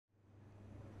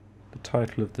The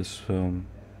title of this film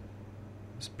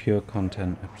is Pure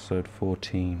Content Episode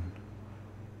 14,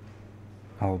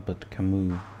 Albert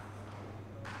Camus,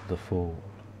 The Fall.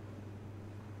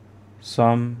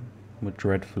 Some were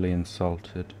dreadfully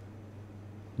insulted,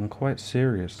 and quite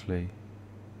seriously,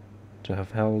 to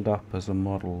have held up as a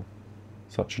model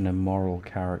such an immoral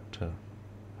character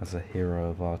as a hero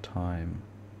of our time.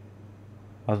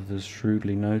 Others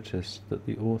shrewdly noticed that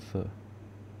the author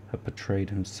had portrayed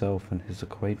himself and his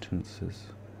acquaintances.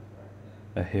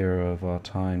 A hero of our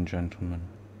time, gentlemen,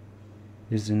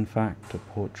 is in fact a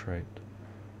portrait,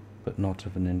 but not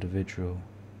of an individual.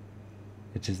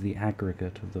 It is the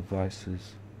aggregate of the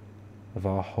vices of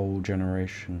our whole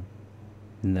generation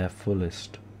in their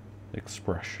fullest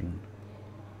expression.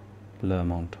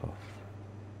 Lermontov.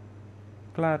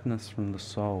 Gladness from the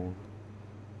soul.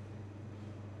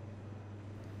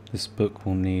 This book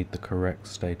will need the correct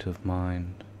state of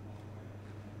mind,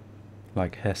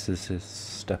 like Hesse's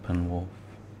Steppenwolf.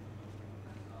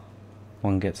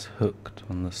 One gets hooked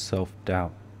on the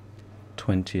self-doubt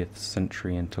 20th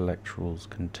century intellectuals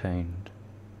contained.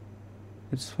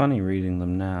 It's funny reading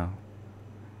them now,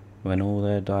 when all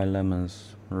their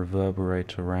dilemmas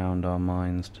reverberate around our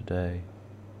minds today.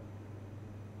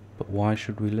 But why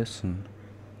should we listen?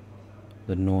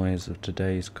 The noise of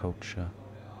today's culture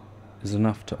is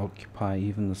enough to occupy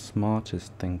even the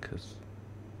smartest thinkers.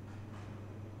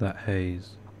 That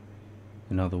haze,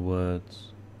 in other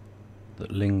words,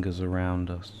 that lingers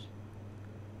around us,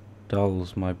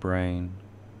 dulls my brain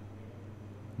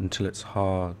until it's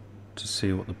hard to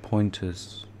see what the point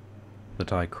is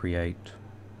that I create.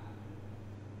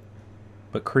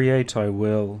 But create I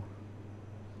will.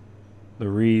 The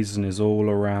reason is all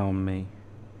around me,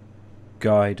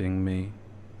 guiding me.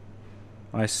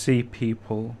 I see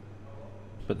people,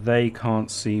 but they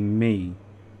can't see me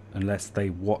unless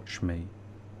they watch me.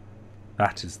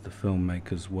 That is the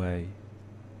filmmaker's way.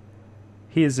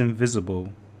 He is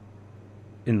invisible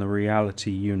in the reality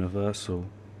universal,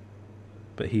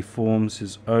 but he forms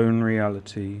his own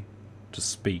reality to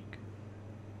speak.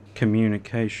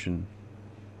 Communication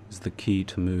is the key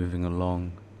to moving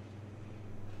along.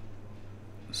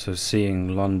 So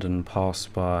seeing London pass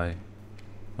by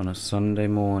on a Sunday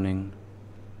morning,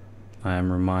 I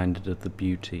am reminded of the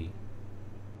beauty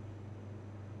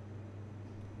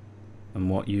and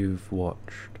what you've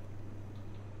watched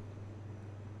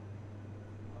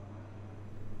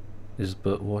is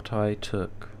but what I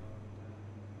took,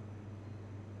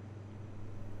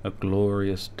 a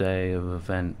glorious day of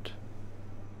event